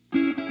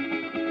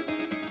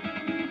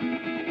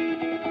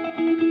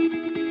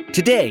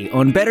Today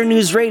on Better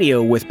News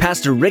Radio with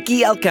Pastor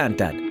Ricky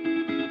Alcantad.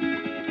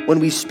 When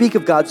we speak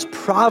of God's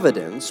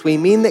providence, we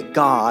mean that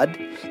God,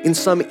 in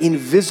some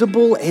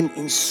invisible and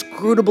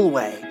inscrutable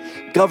way,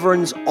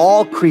 governs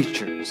all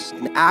creatures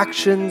in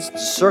actions,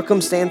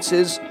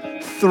 circumstances,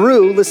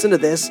 through, listen to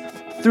this,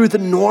 through the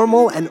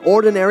normal and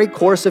ordinary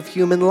course of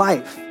human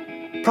life.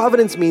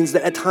 Providence means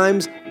that at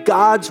times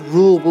God's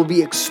rule will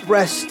be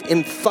expressed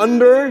in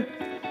thunder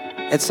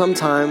and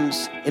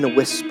sometimes in a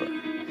whisper.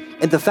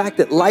 And the fact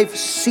that life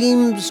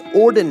seems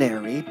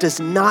ordinary does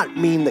not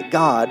mean that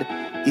God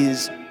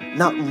is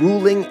not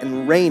ruling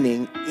and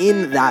reigning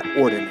in that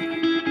ordinary.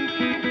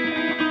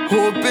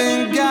 Hope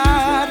in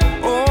God,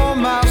 oh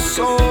my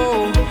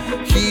soul,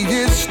 He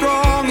is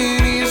strong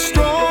and He is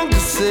strong to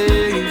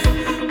save.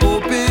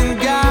 Hope in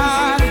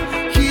God,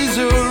 He's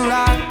a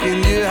rock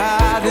in your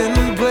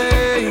hiding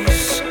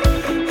place.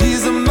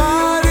 He's a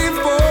mighty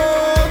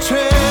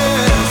fortress.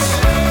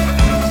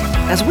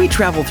 As we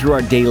travel through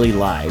our daily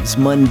lives,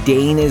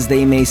 mundane as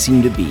they may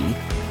seem to be,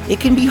 it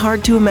can be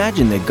hard to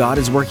imagine that God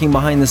is working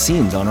behind the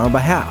scenes on our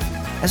behalf.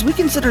 As we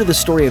consider the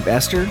story of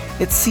Esther,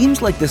 it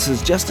seems like this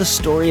is just a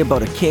story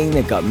about a king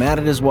that got mad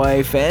at his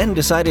wife and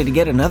decided to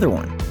get another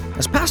one.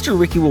 As Pastor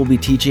Ricky will be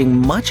teaching,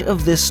 much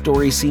of this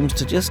story seems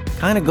to just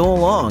kind of go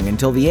along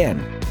until the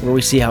end, where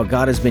we see how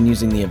God has been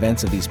using the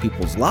events of these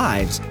people's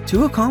lives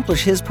to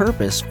accomplish His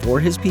purpose for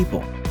His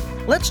people.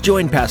 Let's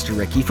join Pastor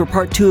Ricky for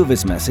part 2 of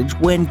his message,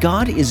 When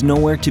God is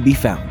Nowhere to be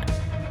Found.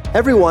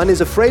 Everyone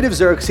is afraid of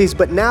Xerxes,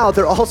 but now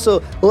they're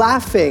also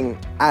laughing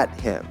at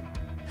him.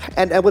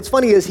 And what's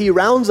funny is he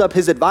rounds up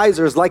his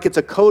advisors like it's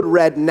a code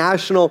red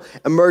national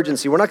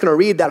emergency. We're not going to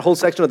read that whole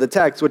section of the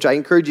text, which I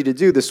encourage you to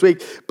do this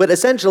week. But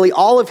essentially,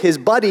 all of his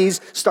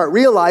buddies start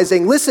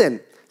realizing, listen,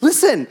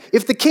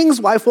 if the king's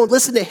wife won't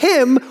listen to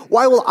him,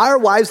 why will our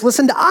wives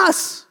listen to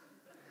us?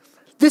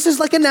 This is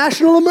like a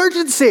national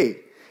emergency.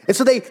 And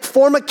so they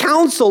form a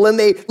council and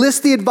they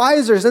list the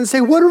advisors and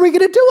say, what are we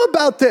going to do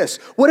about this?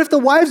 What if the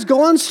wives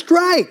go on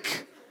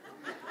strike?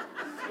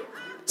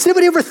 Has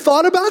anybody ever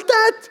thought about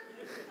that?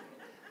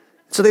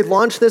 So they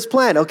launched this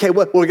plan. Okay,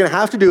 what we're going to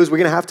have to do is we're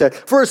going to have to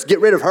first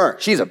get rid of her.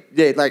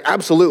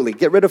 Absolutely,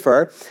 get rid of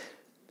her.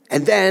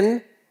 And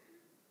then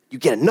you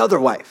get another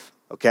wife,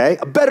 okay?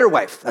 A better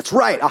wife, that's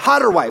right. A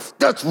hotter wife,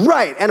 that's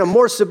right. And a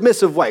more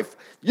submissive wife,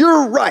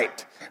 you're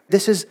right.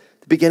 This is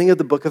the beginning of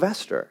the book of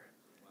Esther.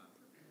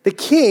 The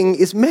king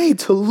is made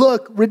to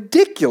look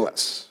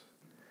ridiculous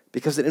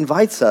because it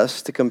invites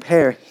us to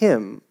compare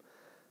him,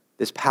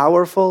 this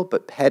powerful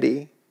but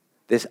petty,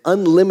 this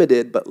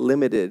unlimited but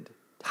limited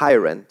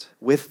tyrant,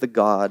 with the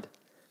God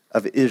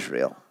of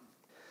Israel.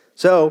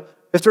 So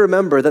we have to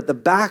remember that the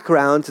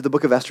background to the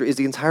book of Esther is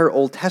the entire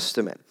Old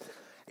Testament.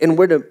 And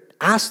we're to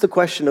ask the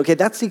question, okay,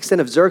 that's the extent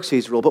of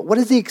Xerxes' rule, but what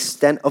is the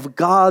extent of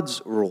God's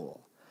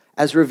rule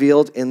as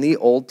revealed in the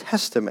Old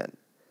Testament?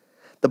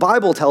 The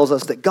Bible tells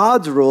us that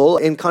God's rule,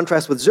 in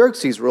contrast with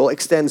Xerxes' rule,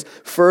 extends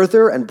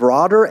further and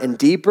broader and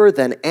deeper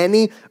than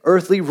any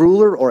earthly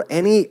ruler or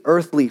any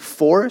earthly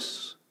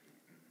force.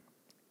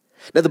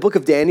 Now, the book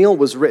of Daniel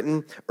was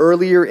written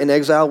earlier in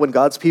exile when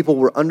God's people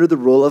were under the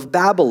rule of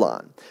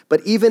Babylon.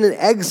 But even in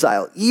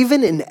exile,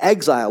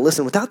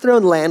 listen, without their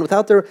own land,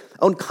 without their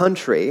own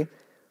country,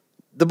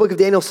 the book of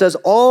Daniel says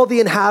all the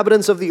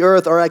inhabitants of the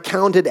earth are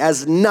accounted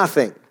as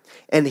nothing.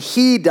 And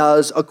he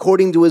does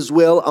according to his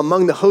will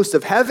among the host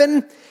of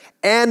heaven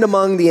and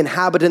among the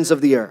inhabitants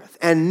of the earth.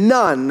 And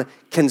none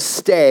can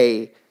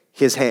stay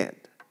his hand.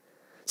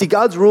 See,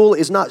 God's rule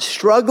is not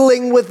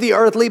struggling with the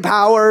earthly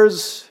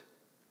powers.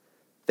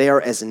 They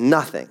are as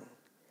nothing.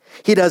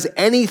 He does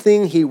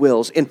anything he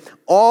wills in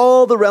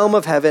all the realm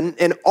of heaven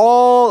and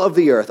all of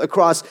the earth,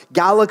 across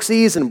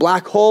galaxies and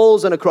black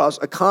holes and across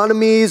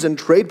economies and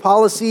trade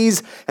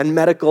policies and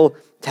medical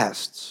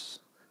tests.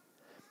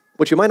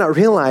 What you might not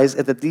realize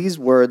is that these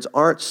words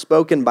aren't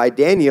spoken by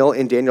Daniel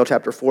in Daniel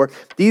chapter 4.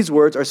 These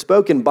words are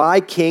spoken by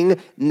King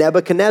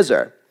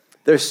Nebuchadnezzar.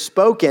 They're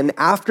spoken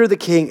after the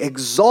king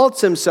exalts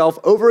himself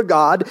over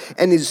God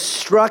and is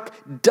struck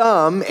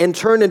dumb and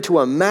turned into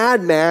a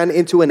madman,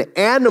 into an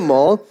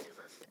animal.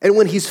 And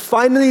when he's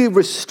finally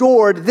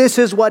restored, this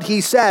is what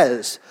he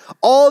says: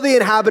 all the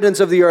inhabitants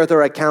of the earth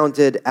are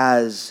accounted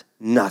as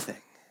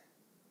nothing.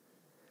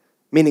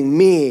 Meaning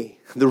me,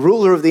 the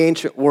ruler of the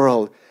ancient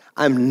world,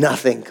 I'm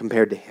nothing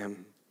compared to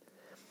him.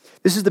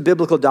 This is the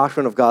biblical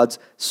doctrine of God's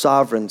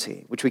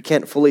sovereignty, which we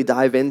can't fully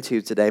dive into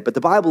today, but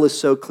the Bible is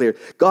so clear.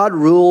 God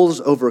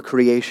rules over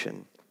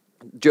creation.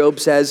 Job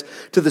says,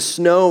 to the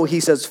snow, he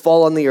says,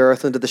 fall on the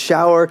earth, and to the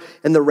shower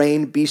and the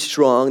rain be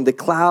strong. The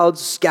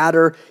clouds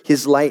scatter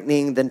his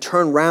lightning, then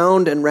turn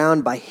round and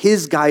round by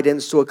his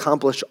guidance to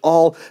accomplish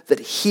all that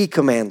he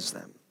commands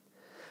them.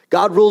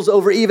 God rules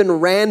over even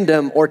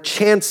random or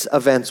chance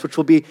events, which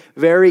will be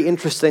very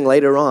interesting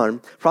later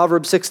on.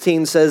 Proverbs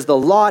 16 says, the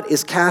lot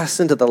is cast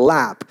into the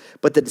lap,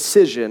 but the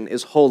decision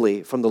is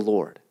wholly from the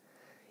Lord.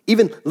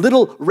 Even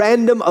little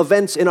random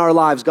events in our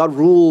lives, God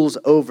rules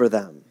over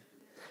them.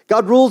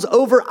 God rules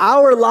over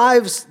our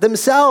lives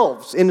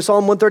themselves. In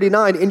Psalm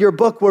 139, in your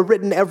book were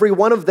written every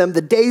one of them,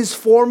 the days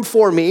formed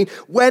for me,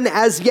 when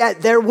as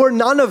yet there were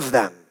none of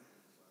them.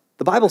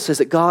 The Bible says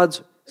that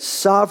God's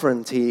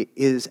sovereignty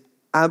is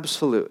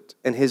absolute,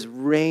 and his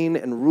reign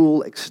and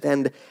rule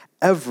extend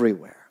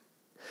everywhere.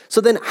 So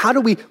then how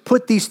do we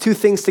put these two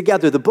things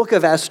together, the book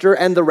of Esther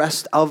and the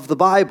rest of the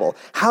Bible?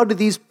 How do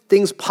these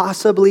things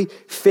possibly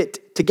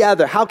fit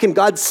together? How can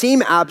God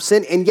seem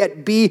absent and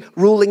yet be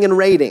ruling and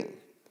reigning?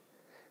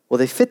 Well,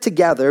 they fit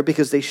together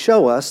because they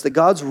show us that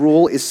God's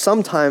rule is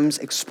sometimes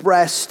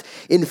expressed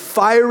in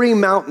fiery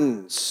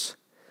mountains,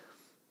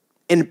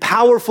 in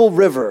powerful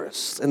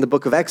rivers in the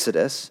book of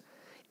Exodus,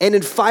 and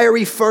in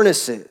fiery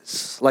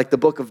furnaces like the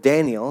book of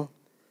Daniel.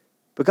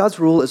 But God's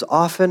rule is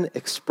often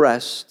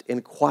expressed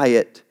in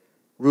quiet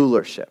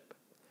rulership.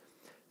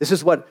 This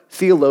is what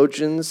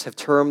theologians have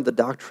termed the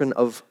doctrine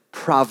of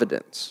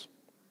providence.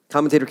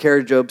 Commentator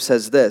Kerry Job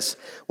says this: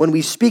 when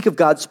we speak of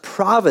God's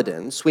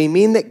providence, we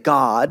mean that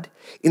God,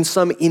 in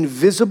some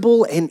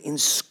invisible and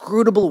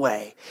inscrutable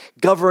way,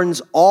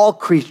 governs all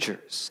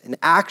creatures and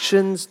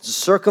actions,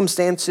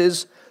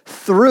 circumstances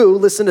through,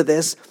 listen to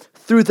this,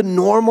 through the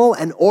normal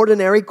and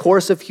ordinary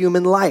course of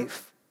human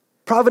life.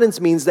 Providence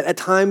means that at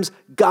times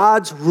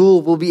God's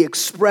rule will be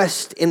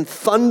expressed in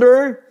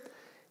thunder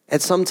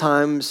and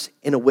sometimes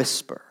in a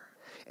whisper.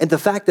 And the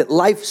fact that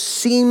life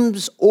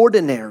seems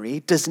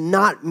ordinary does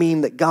not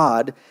mean that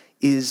God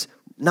is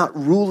not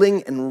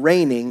ruling and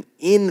reigning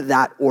in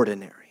that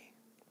ordinary.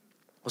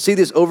 We'll see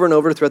this over and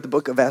over throughout the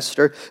book of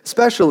Esther,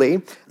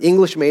 especially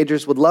English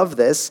majors would love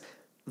this.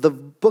 The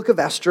book of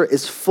Esther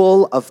is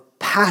full of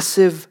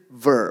passive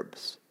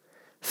verbs.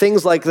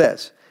 Things like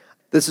this.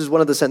 This is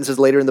one of the sentences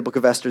later in the book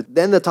of Esther.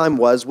 Then the time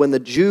was when the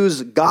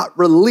Jews got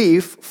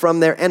relief from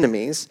their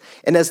enemies,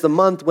 and as the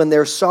month when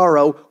their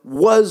sorrow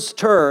was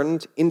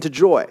turned into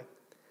joy.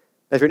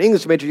 Now, if you're an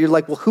English major, you're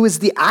like, well, who is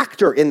the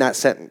actor in that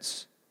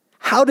sentence?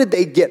 How did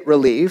they get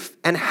relief,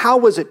 and how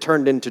was it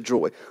turned into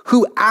joy?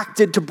 Who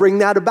acted to bring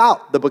that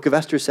about? The book of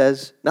Esther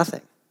says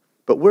nothing.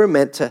 But we're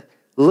meant to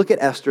look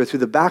at Esther through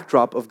the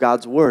backdrop of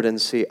God's word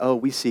and see, oh,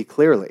 we see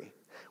clearly.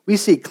 We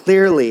see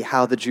clearly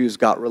how the Jews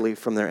got relief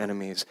from their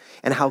enemies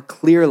and how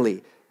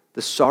clearly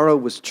the sorrow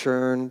was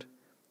turned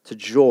to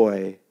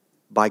joy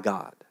by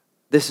God.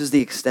 This is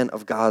the extent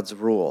of God's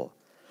rule.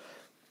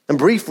 And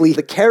briefly,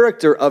 the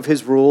character of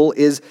his rule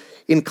is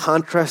in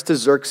contrast to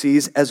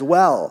Xerxes as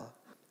well.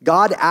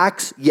 God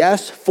acts,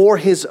 yes, for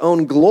his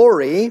own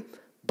glory,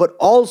 but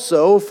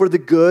also for the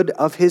good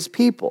of his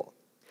people.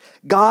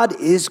 God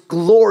is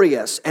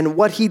glorious, and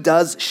what he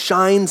does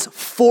shines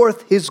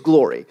forth his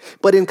glory.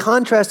 But in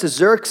contrast to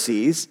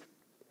Xerxes,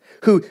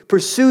 who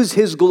pursues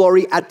his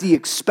glory at the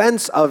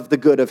expense of the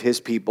good of his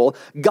people,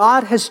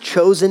 God has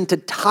chosen to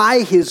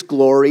tie his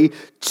glory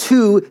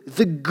to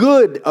the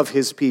good of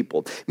his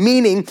people,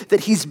 meaning that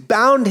he's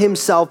bound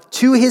himself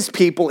to his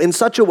people in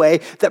such a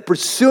way that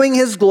pursuing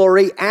his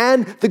glory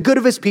and the good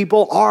of his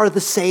people are the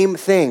same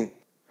thing.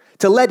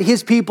 To let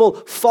his people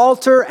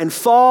falter and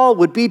fall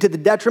would be to the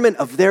detriment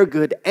of their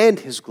good and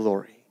his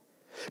glory.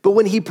 But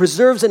when he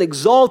preserves and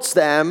exalts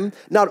them,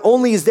 not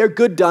only is their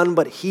good done,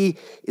 but he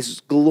is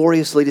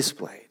gloriously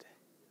displayed.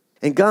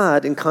 And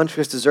God, in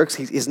contrast to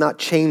Xerxes, is not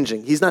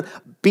changing. He's not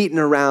beaten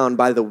around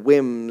by the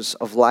whims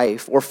of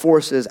life or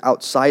forces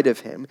outside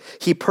of him.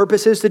 He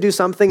purposes to do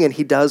something and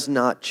he does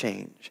not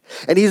change.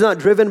 And he's not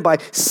driven by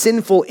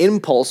sinful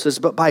impulses,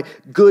 but by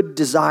good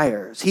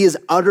desires. He is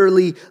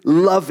utterly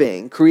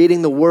loving,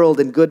 creating the world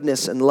in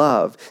goodness and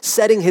love,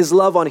 setting his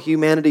love on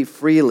humanity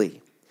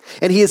freely.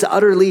 And he is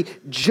utterly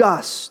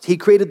just. He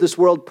created this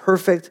world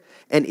perfect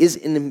and is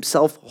in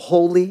himself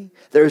holy.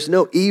 There is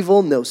no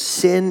evil, no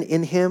sin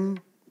in him.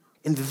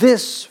 And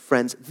this,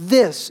 friends,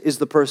 this is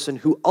the person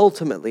who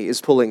ultimately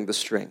is pulling the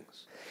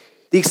strings.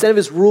 The extent of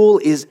his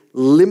rule is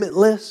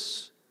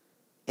limitless,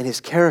 and his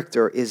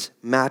character is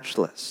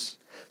matchless.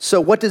 So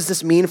what does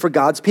this mean for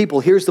God's people?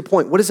 Here's the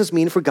point. What does this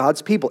mean for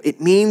God's people? It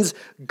means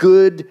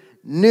good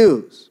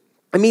news.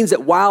 It means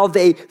that while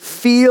they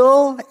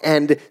feel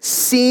and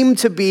seem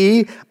to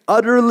be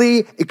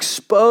utterly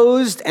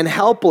exposed and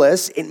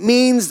helpless, it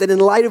means that in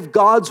light of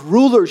God's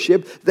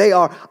rulership, they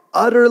are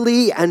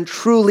utterly and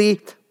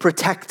truly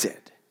protected.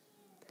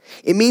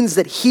 It means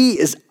that he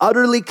is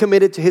utterly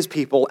committed to his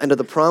people and to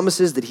the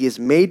promises that he has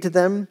made to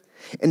them,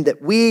 and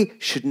that we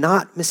should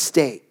not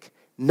mistake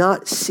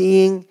not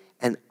seeing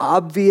an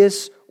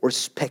obvious or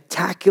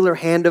spectacular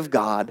hand of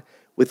God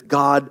with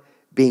God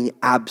being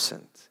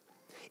absent.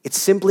 It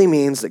simply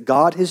means that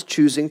God is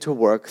choosing to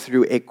work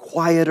through a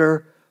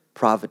quieter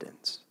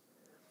providence.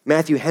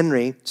 Matthew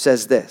Henry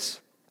says this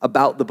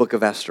about the book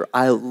of Esther.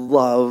 I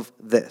love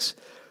this.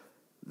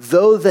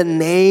 Though the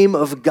name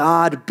of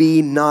God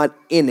be not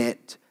in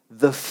it,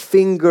 the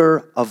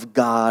finger of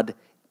God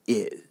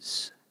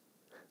is.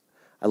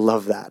 I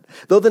love that.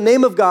 Though the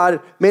name of God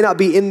may not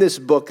be in this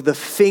book, the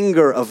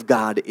finger of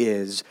God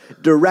is,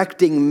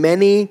 directing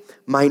many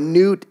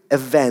minute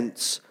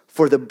events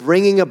for the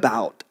bringing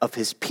about of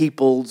his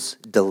people's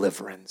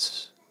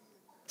deliverance.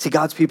 See,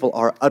 God's people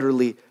are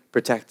utterly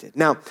protected.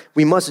 Now,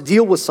 we must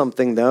deal with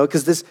something though,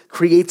 because this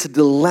creates a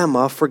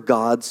dilemma for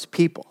God's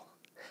people.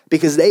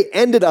 Because they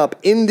ended up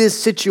in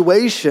this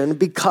situation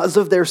because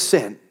of their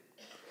sin.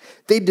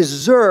 They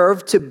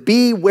deserve to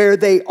be where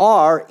they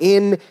are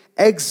in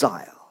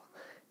exile.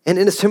 And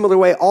in a similar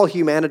way, all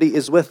humanity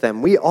is with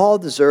them. We all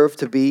deserve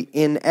to be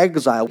in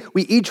exile.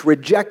 We each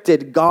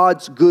rejected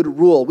God's good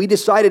rule. We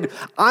decided,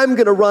 I'm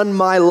going to run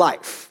my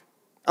life.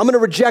 I'm going to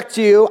reject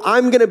you.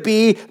 I'm going to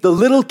be the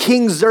little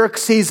King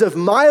Xerxes of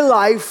my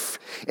life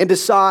and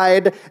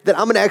decide that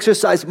I'm going to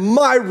exercise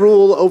my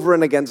rule over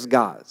and against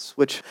God's,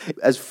 which,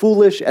 as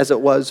foolish as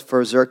it was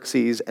for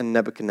Xerxes and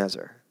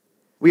Nebuchadnezzar.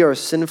 We are a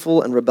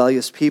sinful and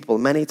rebellious people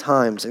many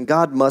times, and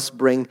God must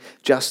bring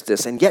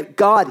justice. And yet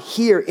God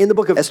here in the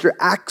book of Esther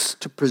acts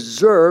to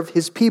preserve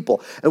his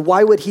people. And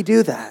why would he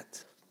do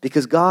that?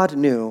 Because God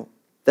knew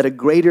that a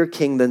greater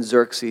king than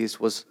Xerxes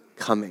was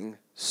coming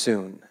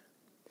soon.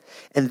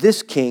 And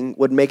this king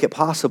would make it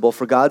possible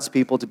for God's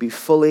people to be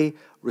fully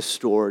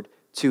restored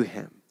to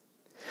him.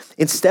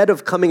 Instead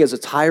of coming as a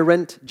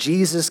tyrant,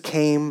 Jesus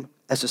came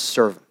as a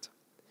servant.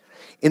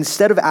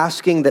 Instead of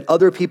asking that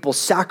other people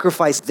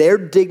sacrifice their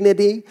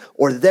dignity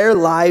or their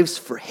lives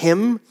for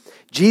him,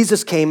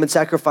 Jesus came and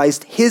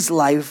sacrificed his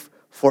life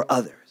for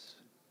others.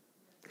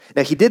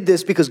 Now, he did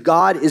this because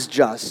God is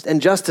just,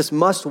 and justice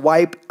must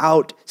wipe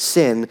out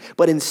sin.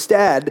 But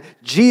instead,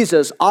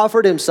 Jesus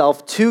offered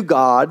himself to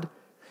God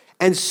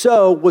and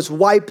so was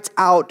wiped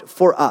out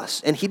for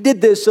us. And he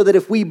did this so that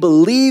if we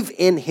believe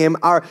in him,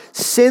 our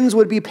sins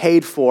would be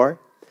paid for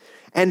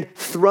and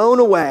thrown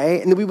away,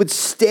 and we would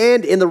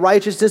stand in the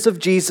righteousness of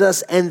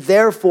Jesus and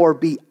therefore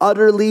be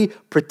utterly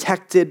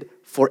protected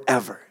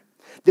forever.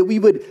 That we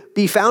would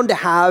be found to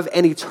have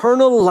an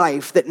eternal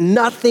life that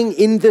nothing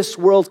in this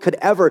world could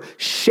ever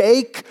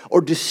shake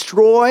or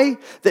destroy,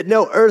 that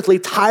no earthly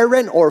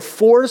tyrant or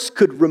force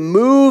could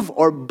remove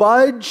or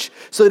budge,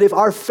 so that if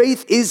our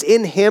faith is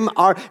in him,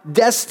 our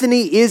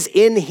destiny is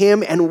in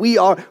him, and we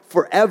are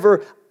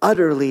forever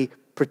utterly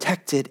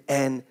protected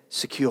and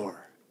secure.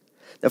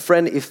 Now,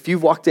 friend, if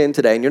you've walked in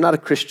today and you're not a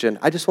Christian,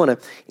 I just want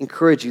to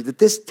encourage you that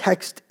this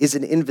text is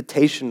an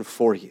invitation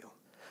for you.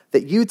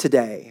 That you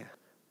today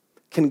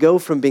can go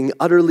from being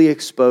utterly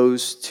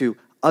exposed to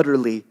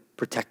utterly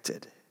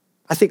protected.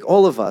 I think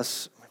all of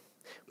us,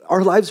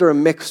 our lives are a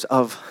mix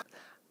of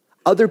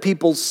other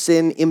people's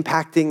sin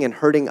impacting and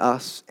hurting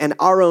us and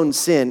our own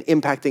sin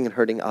impacting and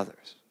hurting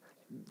others.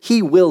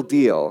 He will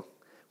deal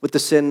with the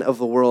sin of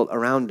the world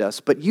around us,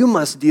 but you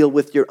must deal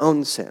with your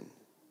own sin.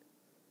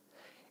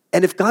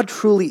 And if God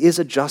truly is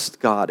a just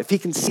God, if he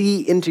can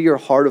see into your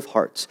heart of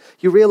hearts,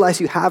 you realize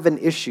you have an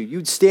issue.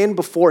 You'd stand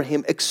before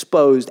him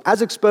exposed as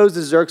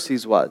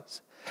Xerxes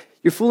was.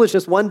 Your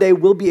foolishness one day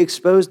will be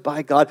exposed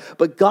by God,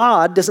 but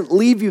God doesn't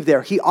leave you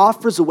there. He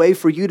offers a way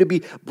for you to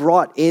be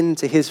brought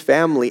into his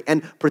family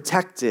and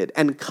protected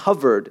and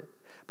covered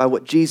by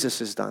what Jesus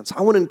has done. So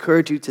I want to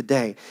encourage you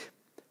today,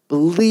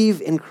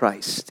 believe in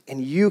Christ,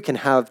 and you can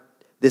have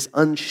this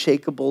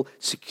unshakable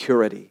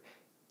security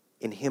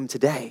in him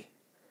today.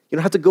 You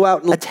don't have to go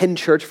out and attend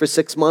church for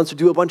 6 months or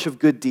do a bunch of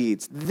good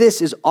deeds.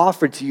 This is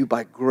offered to you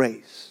by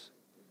grace.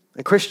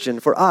 And Christian,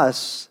 for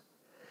us,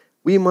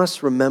 we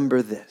must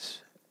remember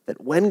this, that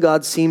when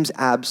God seems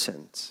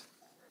absent,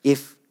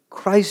 if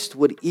Christ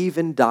would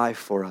even die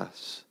for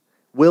us,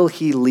 will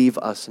he leave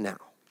us now?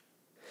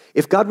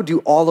 If God would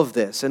do all of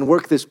this and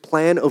work this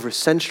plan over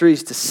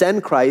centuries to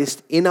send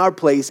Christ in our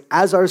place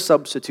as our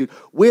substitute,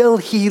 will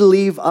he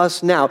leave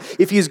us now?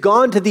 If he's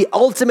gone to the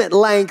ultimate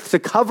length to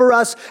cover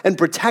us and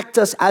protect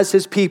us as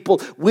his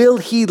people, will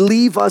he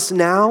leave us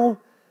now?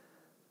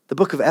 The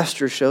book of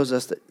Esther shows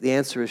us that the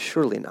answer is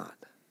surely not.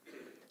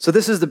 So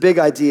this is the big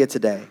idea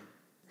today.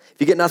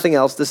 If you get nothing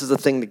else, this is the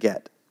thing to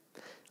get.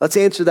 Let's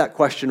answer that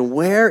question.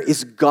 Where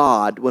is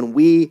God when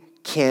we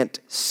can't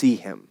see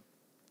him?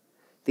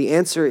 The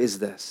answer is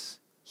this: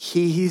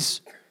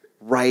 he's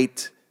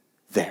right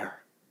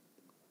there.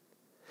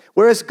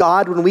 Where is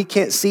God when we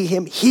can't see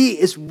him? He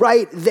is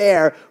right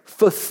there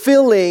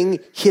fulfilling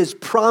his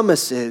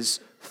promises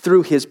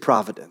through his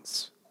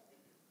providence.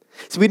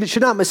 So we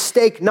should not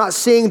mistake not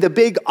seeing the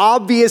big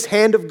obvious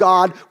hand of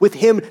God with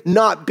him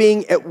not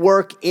being at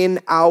work in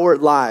our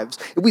lives.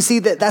 And we see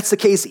that that's the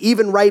case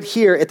even right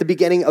here at the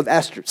beginning of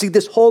Esther. See,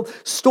 this whole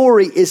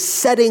story is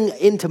setting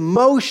into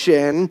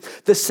motion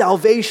the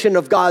salvation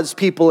of God's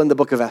people in the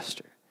book of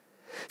Esther.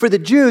 For the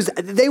Jews,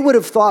 they would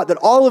have thought that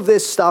all of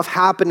this stuff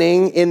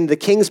happening in the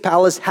king's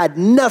palace had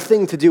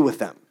nothing to do with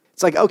them.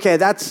 It's like, okay,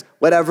 that's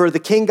whatever. The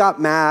king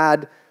got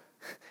mad.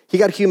 He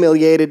got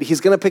humiliated.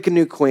 He's going to pick a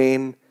new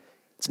queen.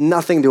 It's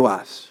nothing to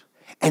us.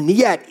 And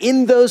yet,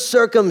 in those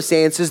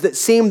circumstances that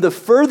seem the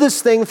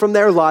furthest thing from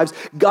their lives,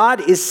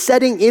 God is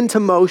setting into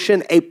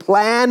motion a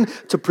plan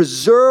to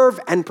preserve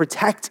and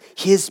protect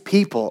his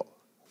people.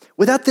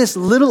 Without this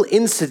little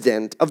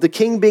incident of the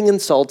king being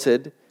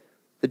insulted,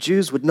 the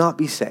Jews would not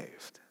be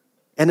saved.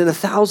 And in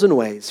 1,000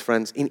 ways,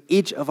 friends, in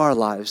each of our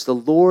lives, the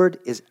Lord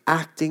is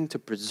acting to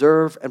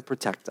preserve and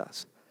protect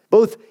us,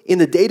 both in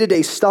the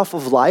day-to-day stuff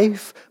of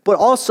life, but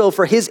also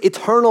for his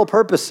eternal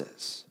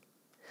purposes.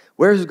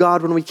 Where's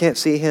God when we can't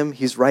see him?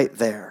 He's right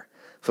there,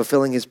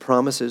 fulfilling his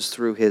promises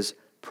through his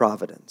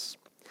providence.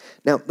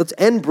 Now, let's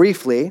end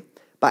briefly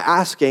by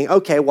asking,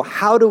 okay, well,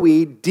 how do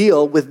we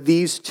deal with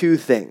these two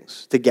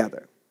things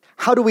together?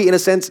 How do we, in a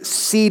sense,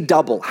 see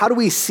double? How do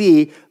we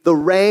see the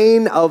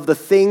reign of the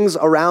things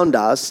around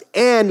us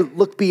and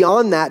look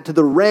beyond that to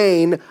the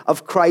reign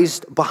of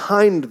Christ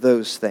behind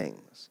those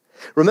things?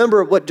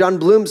 Remember what John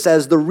Bloom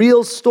says, the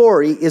real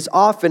story is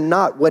often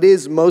not what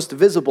is most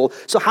visible.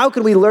 So how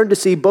can we learn to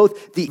see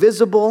both the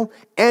visible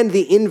and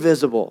the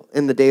invisible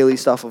in the daily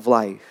stuff of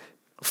life?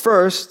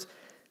 First,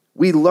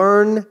 we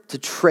learn to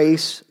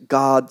trace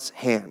God's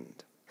hand.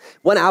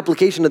 One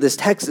application of this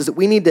text is that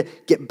we need to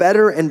get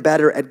better and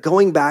better at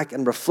going back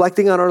and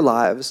reflecting on our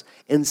lives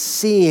and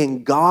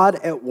seeing God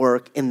at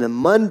work in the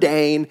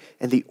mundane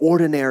and the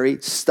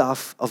ordinary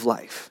stuff of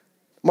life.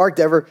 Mark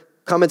Dever,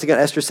 commenting on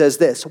Esther, says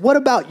this: what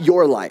about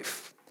your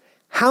life?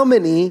 How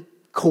many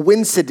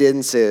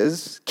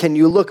coincidences can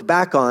you look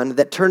back on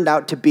that turned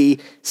out to be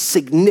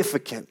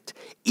significant,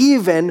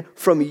 even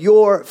from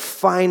your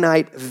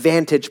finite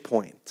vantage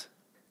point?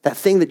 That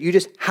thing that you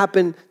just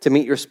happened to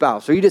meet your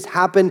spouse, or you just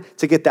happened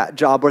to get that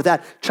job, or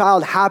that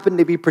child happened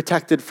to be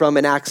protected from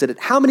an accident.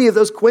 How many of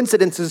those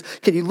coincidences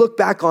can you look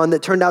back on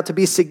that turned out to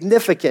be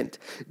significant?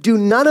 Do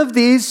none of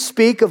these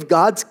speak of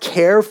God's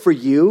care for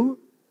you?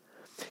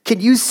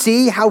 Can you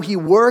see how he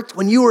worked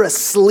when you were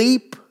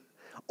asleep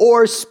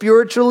or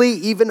spiritually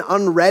even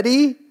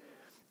unready?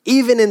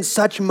 Even in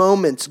such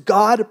moments,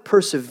 God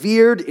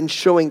persevered in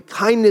showing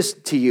kindness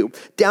to you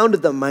down to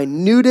the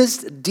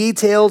minutest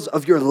details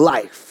of your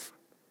life.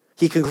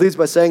 He concludes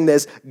by saying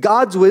this: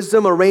 God's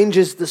wisdom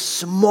arranges the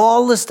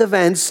smallest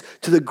events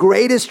to the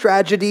greatest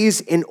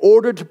tragedies in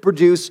order to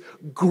produce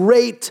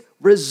great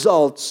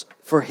results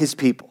for his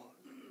people.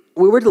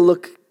 We were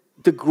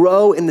to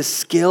grow in the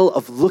skill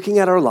of looking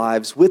at our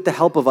lives with the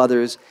help of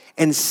others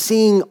and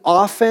seeing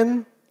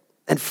often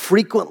and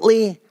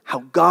frequently how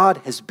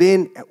God has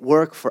been at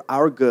work for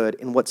our good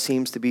in what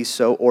seems to be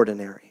so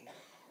ordinary.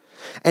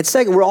 And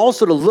second, we're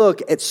also to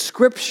look at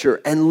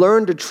Scripture and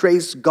learn to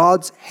trace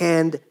God's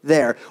hand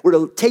there. We're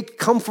to take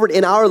comfort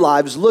in our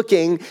lives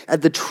looking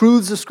at the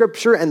truths of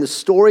Scripture and the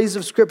stories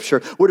of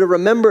Scripture. We're to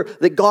remember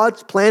that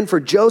God's plan for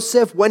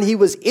Joseph when he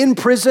was in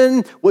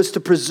prison was to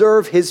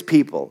preserve his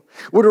people.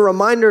 We're to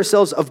remind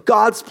ourselves of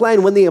God's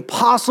plan when the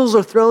apostles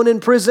are thrown in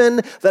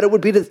prison, that it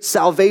would be the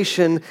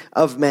salvation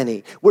of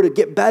many. We're to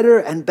get better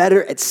and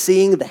better at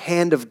seeing the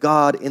hand of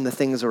God in the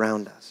things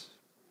around us.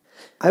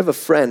 I have a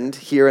friend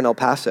here in El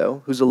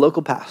Paso who's a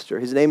local pastor.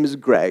 His name is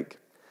Greg.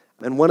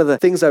 And one of the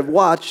things I've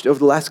watched over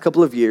the last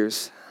couple of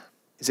years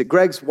is that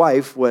Greg's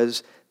wife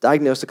was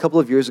diagnosed a couple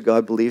of years ago,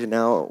 I believe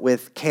now,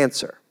 with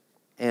cancer.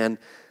 And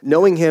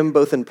knowing him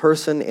both in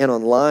person and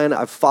online,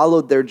 I've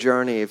followed their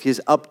journey of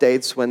his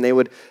updates when they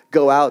would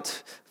go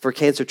out for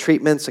cancer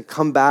treatments and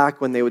come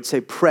back, when they would say,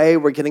 pray,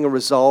 we're getting a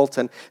result,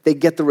 and they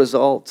get the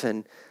result.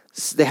 And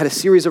they had a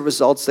series of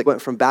results that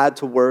went from bad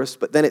to worse,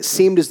 but then it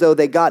seemed as though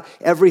they got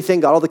everything,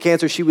 got all the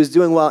cancer. She was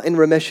doing well, in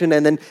remission,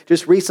 and then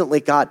just recently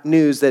got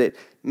news that it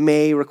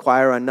may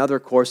require another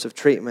course of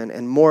treatment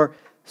and more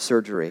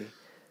surgery.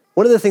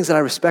 One of the things that I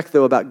respect,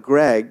 though, about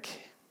Greg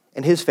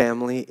and his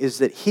family is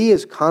that he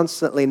is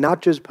constantly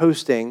not just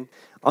posting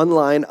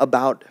online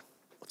about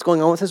what's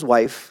going on with his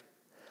wife,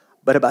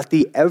 but about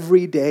the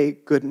everyday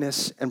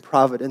goodness and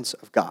providence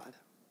of God.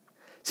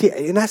 See,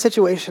 in that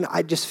situation,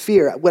 I just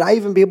fear, would I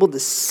even be able to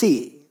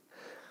see?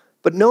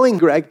 But knowing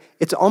Greg,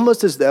 it's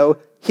almost as though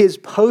his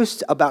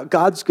posts about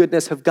God's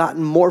goodness have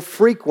gotten more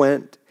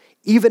frequent,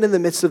 even in the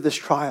midst of this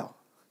trial,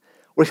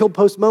 where he'll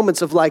post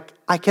moments of like,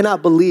 I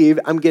cannot believe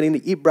I'm getting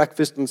to eat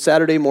breakfast on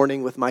Saturday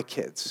morning with my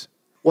kids.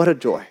 What a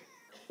joy.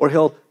 Or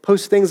he'll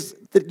post things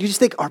that you just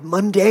think are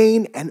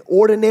mundane and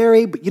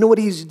ordinary, but you know what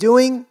he's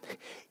doing?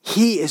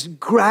 He is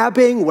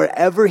grabbing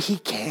wherever he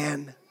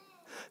can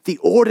the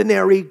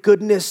ordinary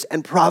goodness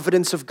and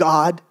providence of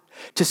God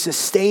to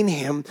sustain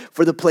him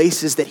for the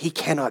places that he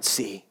cannot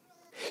see.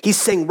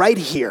 He's saying right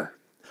here,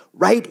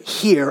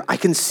 I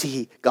can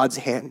see God's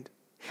hand,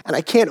 and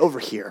I can't over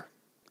here.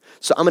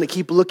 So I'm going to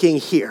keep looking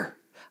here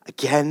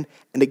again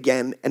and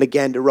again and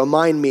again to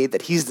remind me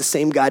that he's the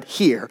same God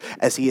here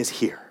as he is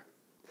here.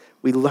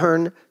 We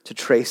learn to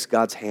trace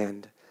God's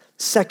hand.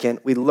 Second,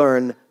 we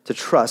learn to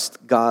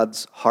trust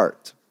God's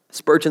heart.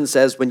 Spurgeon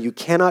says, when you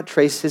cannot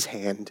trace his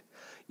hand,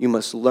 you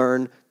must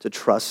learn to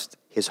trust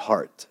his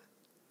heart.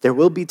 There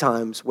will be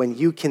times when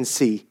you can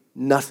see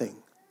nothing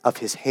of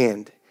his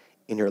hand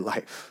in your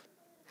life.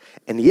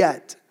 And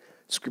yet,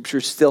 Scripture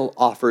still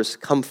offers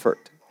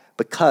comfort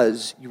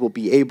because you will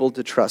be able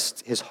to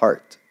trust his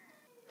heart.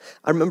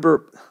 I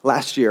remember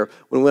last year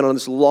when we went on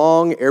this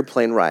long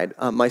airplane ride,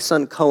 my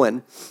son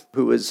Cohen,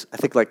 who was, I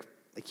think, like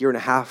a year and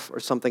a half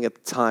or something at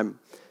the time,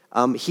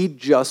 he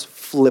just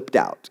flipped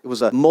out. It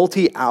was a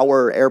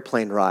multi-hour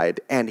airplane ride,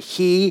 and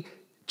he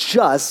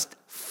just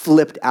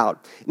flipped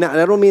out. Now, and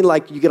I don't mean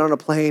like you get on a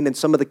plane and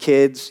some of the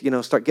kids,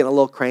 start getting a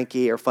little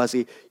cranky or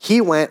fuzzy.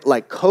 He went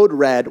like code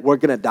red, we're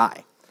going to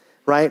die,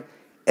 right?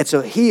 And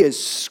so he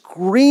is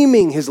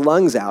screaming his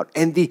lungs out.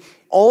 And the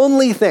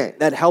only thing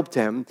that helped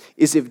him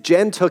is if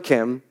Jen took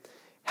him,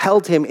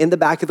 held him in the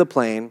back of the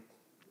plane,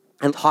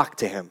 and talked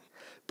to him.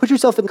 Put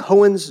yourself in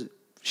Cohen's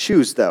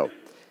shoes, though.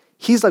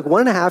 He's like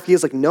 1.5, he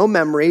has like no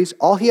memories.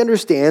 All he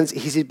understands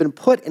is he's been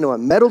put into a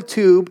metal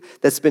tube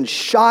that's been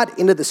shot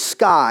into the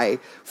sky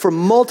for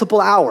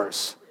multiple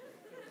hours,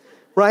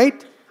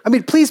 right? I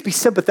mean, please be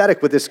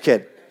sympathetic with this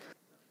kid.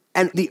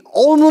 And the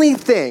only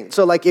thing,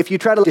 so like if you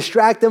try to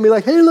distract him, be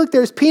like, hey, look,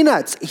 there's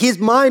peanuts. His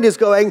mind is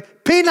going,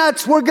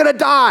 peanuts, we're gonna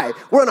die.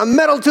 We're in a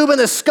metal tube in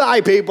the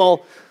sky,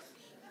 people.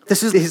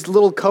 This is his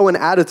little Cohen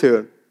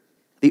attitude.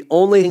 The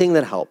only thing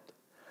that helped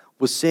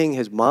was seeing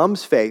his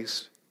mom's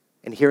face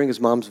and hearing his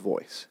mom's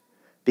voice,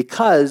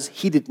 because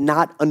he did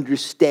not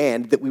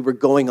understand that we were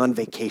going on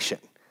vacation.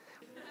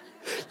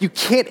 You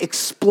can't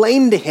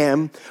explain to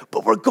him,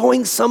 but we're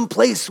going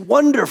someplace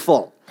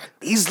wonderful.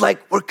 He's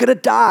like, we're gonna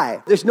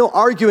die. There's no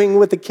arguing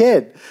with the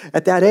kid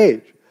at that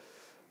age.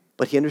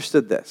 But he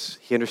understood this.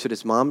 He understood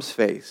his mom's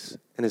face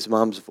and his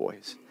mom's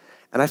voice.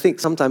 And I think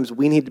sometimes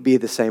we need to be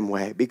the same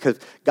way, because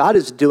God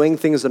is doing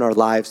things in our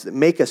lives that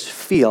make us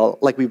feel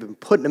like we've been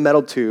put in a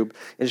metal tube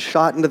and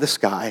shot into the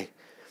sky.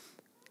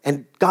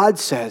 And God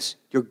says,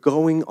 you're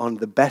going on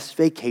the best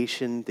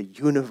vacation the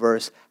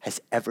universe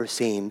has ever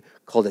seen,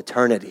 called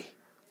eternity.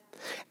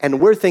 And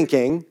we're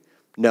thinking,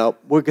 no,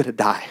 we're gonna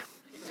die.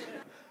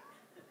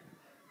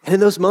 And in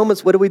those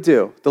moments, what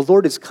do? The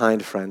Lord is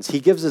kind, friends.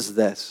 He gives us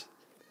this,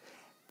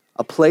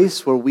 a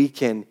place where we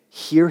can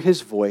hear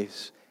his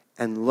voice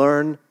and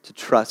learn to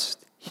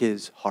trust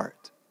his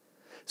heart.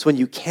 So when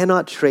you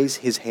cannot trace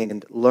his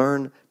hand,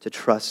 learn to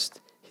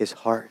trust his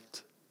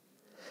heart.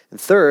 And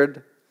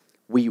third,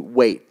 we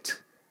wait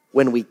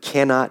when we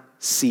cannot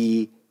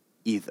see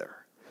either.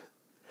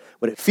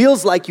 When it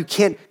feels like you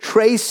can't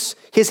trace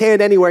his hand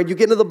anywhere, and you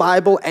get into the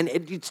Bible and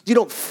you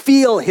don't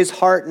feel his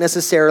heart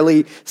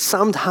necessarily,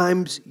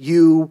 sometimes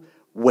you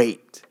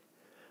wait.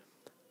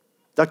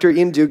 Dr.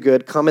 Ian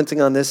Duguid, commenting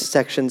on this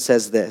section,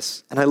 says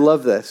this, and I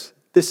love this.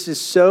 This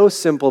is so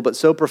simple but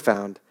so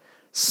profound.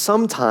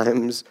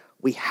 Sometimes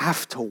we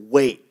have to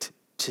wait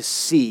to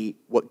see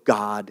what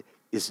God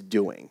is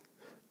doing.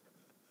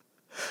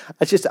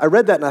 I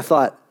read that and I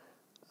thought,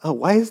 oh,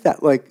 why is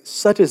that like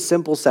such a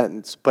simple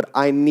sentence, but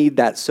I need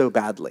that so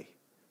badly?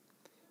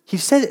 He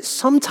said that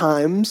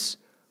sometimes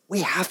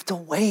we have to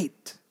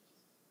wait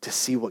to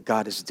see what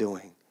God is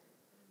doing.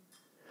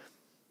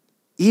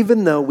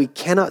 Even though we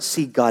cannot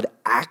see God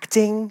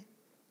acting,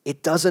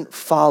 it doesn't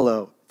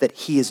follow that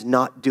he is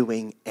not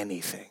doing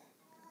anything.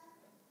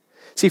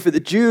 See, for the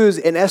Jews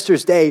in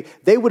Esther's day,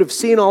 they would have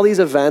seen all these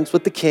events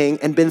with the king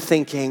and been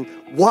thinking,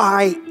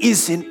 why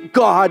isn't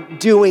God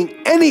doing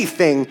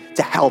anything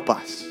to help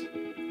us?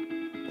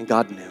 And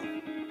God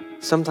knew.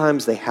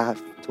 Sometimes they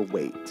have to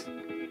wait.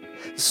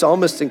 The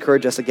psalmists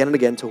encourage us again and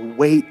again to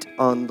wait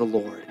on the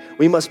Lord.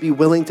 We must be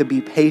willing to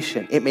be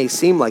patient. It may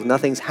seem like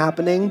nothing's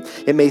happening.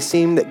 It may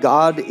seem that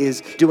God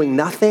is doing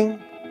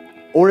nothing.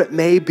 Or it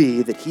may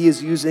be that he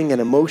is using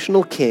an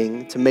emotional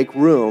king to make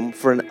room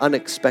for an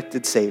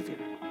unexpected savior.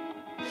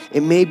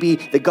 It may be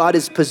that God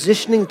is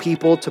positioning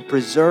people to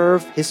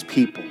preserve his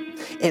people.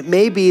 It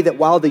may be that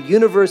while the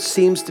universe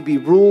seems to be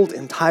ruled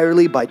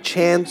entirely by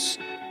chance,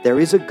 there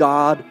is a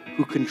God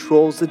who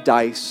controls the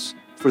dice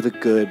for the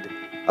good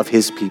of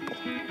his people.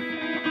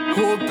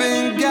 Hope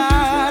in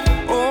God,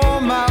 oh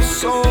my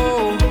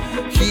soul.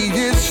 He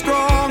is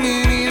strong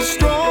and he is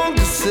strong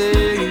to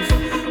save.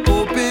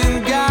 Hope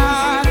in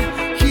God,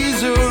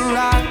 he's a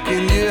rock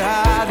in your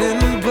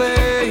hiding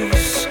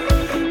place.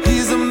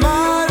 He's a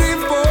mighty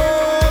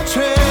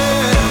fortress.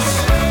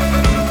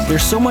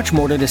 There's so much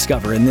more to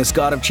discover in this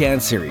God of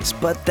Chance series,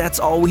 but that's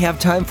all we have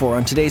time for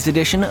on today's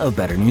edition of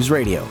Better News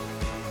Radio.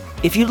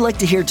 If you'd like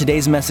to hear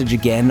today's message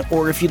again,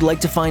 or if you'd like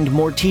to find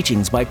more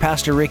teachings by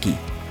Pastor Ricky,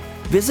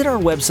 visit our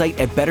website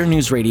at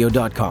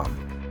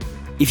betternewsradio.com.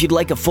 If you'd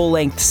like a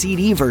full-length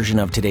CD version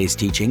of today's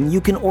teaching,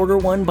 you can order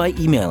one by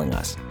emailing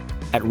us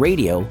at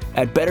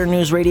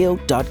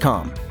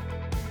radio@betternewsradio.com.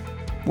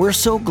 We're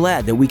so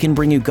glad that we can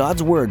bring you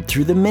God's Word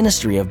through the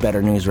ministry of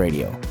Better News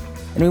Radio,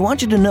 and we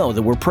want you to know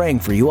that we're praying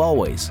for you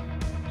always.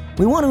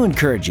 We want to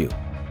encourage you.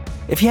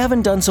 If you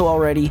haven't done so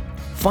already,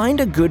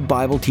 find a good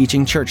Bible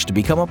teaching church to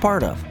become a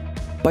part of.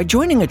 By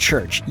joining a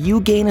church, you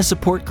gain a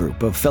support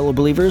group of fellow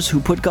believers who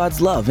put God's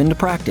love into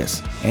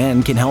practice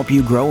and can help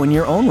you grow in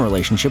your own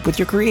relationship with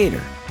your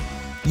Creator.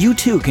 You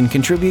too can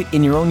contribute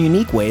in your own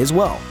unique way as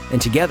well,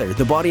 and together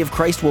the body of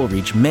Christ will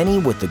reach many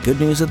with the good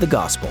news of the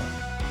gospel.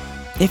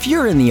 If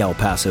you're in the El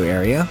Paso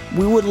area,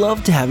 we would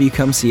love to have you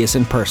come see us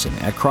in person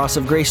at Cross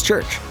of Grace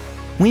Church.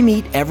 We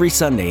meet every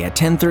Sunday at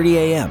 10:30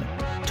 a.m.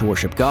 to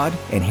worship God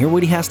and hear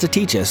what He has to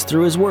teach us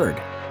through His Word.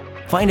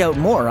 Find out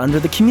more under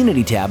the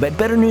Community tab at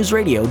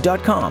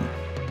betternewsradio.com.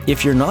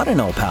 If you're not in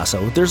El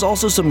Paso, there's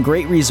also some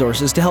great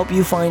resources to help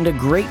you find a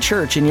great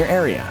church in your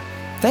area.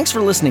 Thanks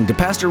for listening to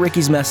Pastor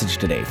Ricky's message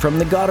today from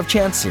the God of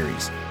Chance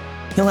series.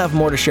 He'll have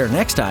more to share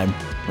next time,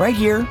 right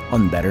here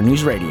on Better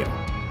News Radio.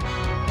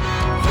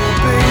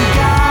 Hope in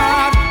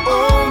God,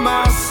 oh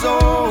my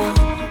soul.